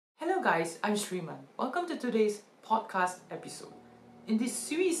Hello guys, I'm Shreeman. Welcome to today's podcast episode. In this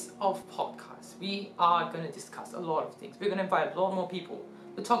series of podcasts, we are going to discuss a lot of things. We're going to invite a lot more people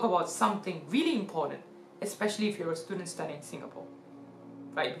to talk about something really important, especially if you're a student studying in Singapore.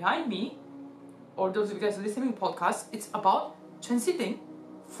 Right behind me, or those of you guys listening to podcasts, it's about transiting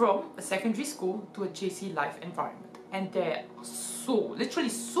from a secondary school to a JC life environment. And there are literally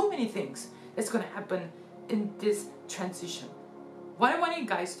so many things that's going to happen in this transition. What I want you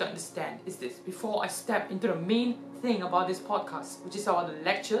guys to understand is this, before I step into the main thing about this podcast, which is our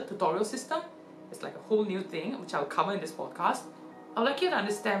lecture tutorial system. It's like a whole new thing, which I'll cover in this podcast. I'd like you to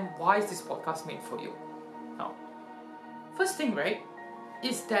understand why is this podcast made for you. Now, first thing, right,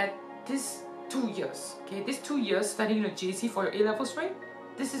 is that this 2 years, this 2 years studying in a JC for your A-levels, right,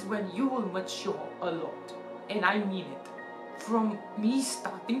 this is when you will mature a lot. And I mean it. From me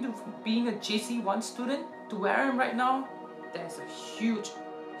starting to being a JC1 student to where I am right now, there's a huge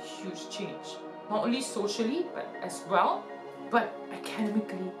change. Not only socially, but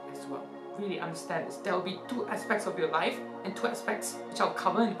academically as well. Really understand this. There will be two aspects of your life and two aspects which I'll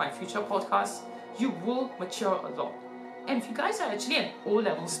cover in my future podcasts. You will mature a lot. And if you guys are actually an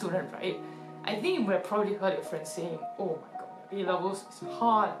O-level student, right, I think you would have probably heard your friends saying, oh my god, A-levels is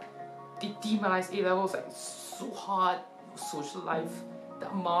hard. They demonize A-levels like it's so hard. Social life, the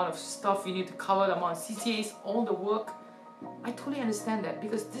amount of stuff you need to cover, the amount of CCAs, all the work. I totally understand that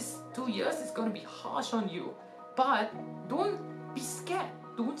because this 2 years is going to be harsh on you. But don't be scared.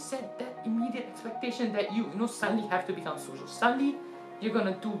 Don't set that immediate expectation that you suddenly have to become social. Suddenly you're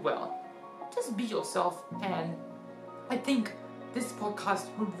going to do well. Just be yourself, and I think this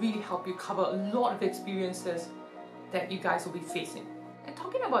podcast will really help you cover a lot of experiences that you guys will be facing. And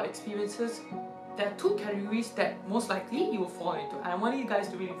talking about experiences, there are two categories that most likely you will fall into, and I want you guys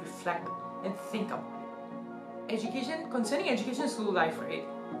to really reflect and think about it. Concerning education school life, right?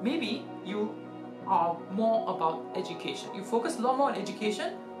 Maybe you are more about education. You focus a lot more on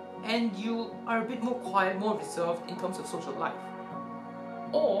education and you are a bit more quiet, more reserved in terms of social life.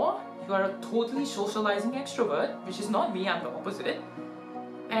 Or you are a totally socializing extrovert, which is not me, I'm the opposite,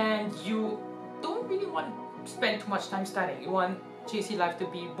 and you don't really want to spend too much time studying. You want JC life to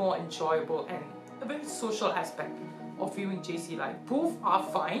be more enjoyable and a very social aspect of you in JC life. Both are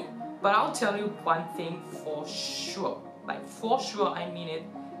fine, but I'll tell you one thing for sure. Like for sure, I mean it.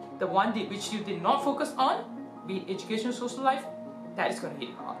 The one which you did not focus on, be it education, social life, that is going to hit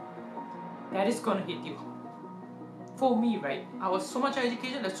you hard. That is going to hit you hard. For me, right, I was so much on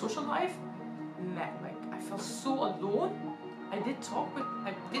education, that social life, man, like I felt so alone. I did talk with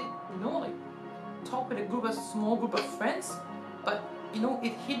a small group of friends, but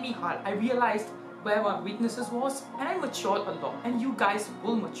it hit me hard. I realized where my weaknesses was, and I matured a lot, and you guys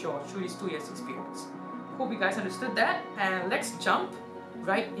will mature through this 2 years experience. Hope you guys understood that, and let's jump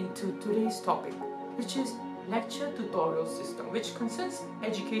right into today's topic, which is lecture tutorial system, which concerns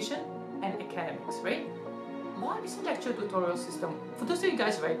education and academics, right? What is a lecture tutorial system? For those of you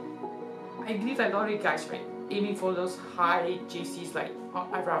guys, right, I believe a lot of you guys, right, aiming for those high JCs like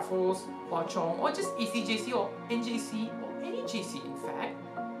Raffles, Hwa Chong, or just ACJC or NJC or any JC in fact.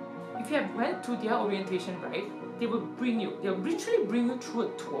 If you have went through their orientation, right, they'll literally bring you through a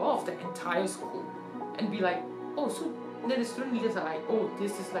tour of the entire school and be like, oh, so then the student leaders are like, oh,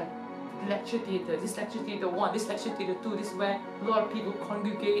 this is like lecture theatre, this lecture theatre 1, this lecture theatre 2, this is where a lot of people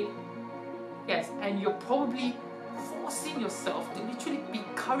congregate. Yes, and you're probably forcing yourself to literally be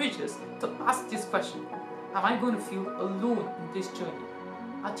courageous to ask this question. Am I going to feel alone in this journey?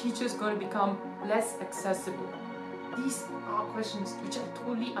 Are teachers going to become less accessible? These are questions which I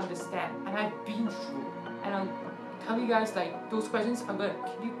totally understand and I've been through. And I'll tell you guys, like, those questions are going to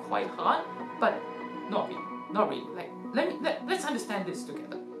hit you quite hard, but not really. Like, let's understand this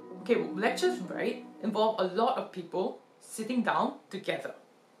together. Okay, well, lectures, right, involve a lot of people sitting down together.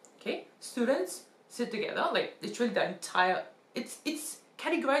 Okay, students sit together, like literally the entire, it's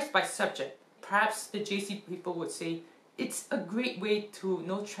categorized by subject. Perhaps the JC people would say it's a great way to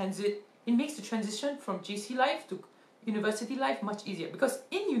transit. It makes the transition from JC life to university life much easier, because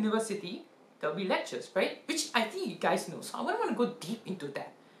in university there'll be lectures, right, which I think you guys know, so I don't want to go deep into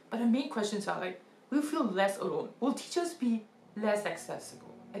that. But the main questions are like, will you feel less alone? Will teachers be less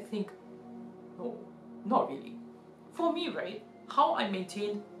accessible? I think no, not really. For me, right, how I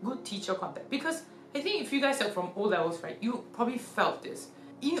maintain good teacher contact, because I think if you guys are from O-levels, right, you probably felt this.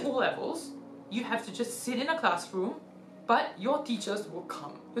 In O-levels, you have to just sit in a classroom, but your teachers will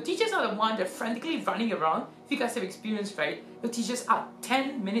come. Your teachers are the one that are frantically running around. If you guys have experience, right, your teachers are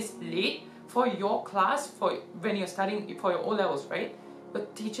 10 minutes late for your class, for when you're studying for your O-levels, right? The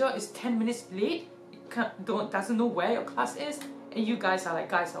teacher is 10 minutes late, doesn't know where your class is, and you guys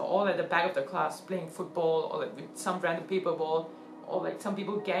are all at the back of the class playing football, or like with some random paper ball, or like some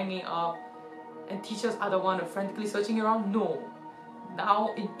people ganging up, and teachers are the one who are frantically searching around. No.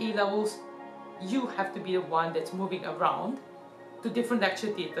 Now in A levels, you have to be the one that's moving around to different lecture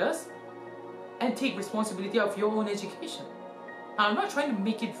theatres and take responsibility of your own education. Now, I'm not trying to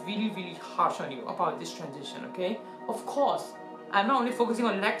make it really harsh on you about this transition, okay? Of course, I'm not only focusing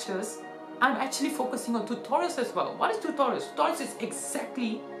on lectures, I'm actually focusing on tutorials as well. What is tutorials? Tutorials is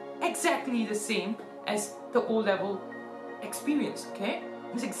exactly the same as the O-level experience, okay?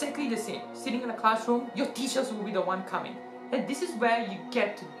 It's exactly the same. Sitting in a classroom, your teachers will be the one coming. And this is where you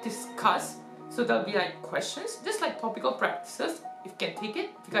get to discuss. So there'll be like questions, just like topical practices, if you can take it,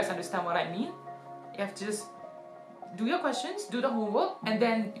 if you guys understand what I mean. You have to just do your questions, do the homework, and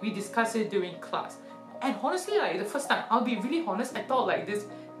then we discuss it during class. And honestly, like the first time, I'll be really honest, I thought like this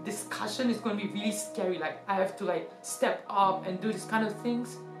discussion is going to be really scary. Like I have to like step up and do this kind of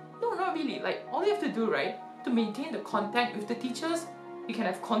things. No, not really. Like all you have to do, right, to maintain the contact with the teachers, you can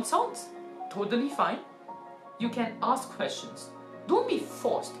have consults, totally fine. You can ask questions. Don't be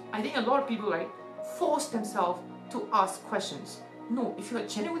forced. I think a lot of people like force themselves to ask questions. No, if you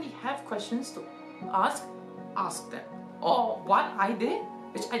genuinely have questions to ask them. Or what I did,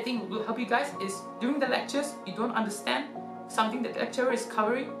 which I think will help you guys, is during the lectures, you don't understand something that the lecturer is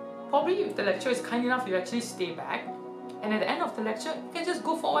covering. Probably if the lecturer is kind enough, you actually stay back. And at the end of the lecture, you can just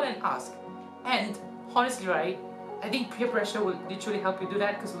go forward and ask. And honestly, right, I think peer pressure will literally help you do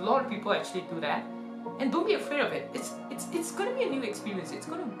that, because a lot of people actually do that. And don't be afraid of it. It's going to be a new experience. It's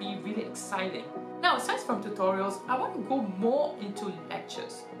going to be really exciting. Now, aside from tutorials, I want to go more into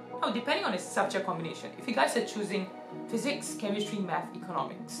lectures. Now, depending on the subject combination, if you guys are choosing physics, chemistry, math,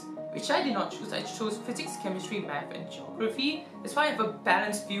 economics, which I did not choose, I chose physics, chemistry, math, and geography. That's why I have a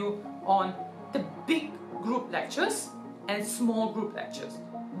balanced view on the big group lectures and small group lectures.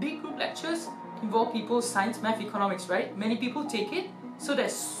 Big group lectures involve people, science, math, economics, right? Many people take it, so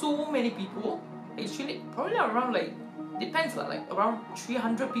there's so many people. Actually, probably around like, depends like around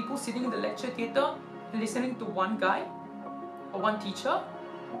 300 people sitting in the lecture theatre listening to one guy or one teacher.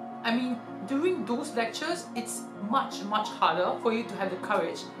 I mean, during those lectures, it's much harder for you to have the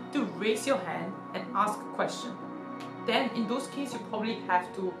courage to raise your hand and ask a question. Then in those cases, you probably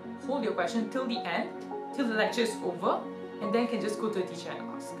have to hold your question till the end, till the lecture is over, and then can just go to the teacher and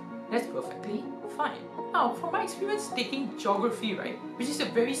ask. That's perfectly fine. Now, from my experience taking geography, right, which is a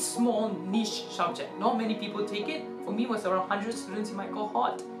very small niche subject, not many people take it. For me, it was around 100 students in my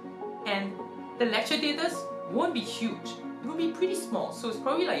cohort, and the lecture theatres won't be huge. It will be pretty small, so it's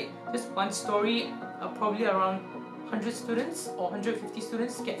probably like just one story, probably around 100 students or 150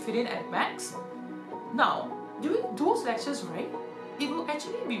 students get fit in at max. Now, during those lectures, right, it will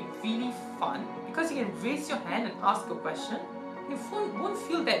actually be really fun because you can raise your hand and ask a question. You won't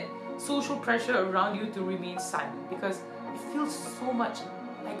feel that social pressure around you to remain silent, because it feels so much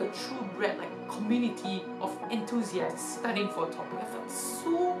like a true bred like community of enthusiasts studying for a topic. I felt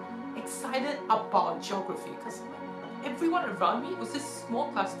so excited about geography because everyone around me was this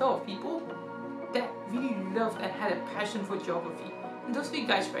small cluster of people that really loved and had a passion for geography. And those big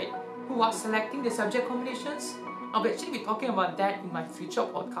guys, right, who are selecting the subject combinations, I'll actually be talking about that in my future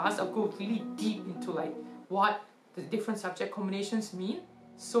podcast. I'll go really deep into like what the different subject combinations mean.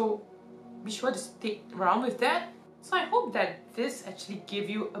 So be sure to stick around with that. So I hope that this actually gave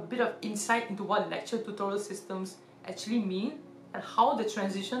you a bit of insight into what lecture tutorial systems actually mean and how the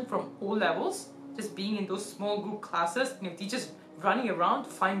transition from O levels, just being in those small group classes and your teachers running around to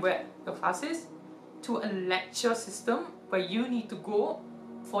find where your class is, to a lecture system where you need to go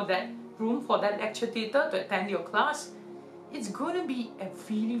for that room, for that lecture theatre to attend your class. It's going to be a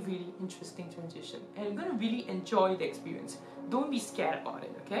really interesting transition, and you're going to really enjoy the experience. Don't be scared about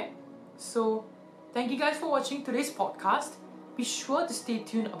it, okay? So thank you guys for watching today's podcast. Be sure to stay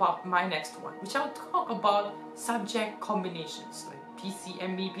tuned about my next one, which I'll talk about subject combinations like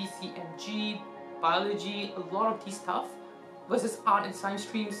PCME, PCMG, biology, a lot of these stuff versus art and science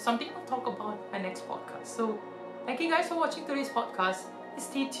streams, something I'll talk about in my next podcast. So thank you guys for watching today's podcast, and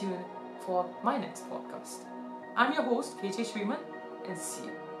stay tuned for my next podcast. I'm your host, KJ Shreeman, and see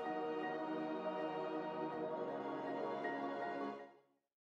you.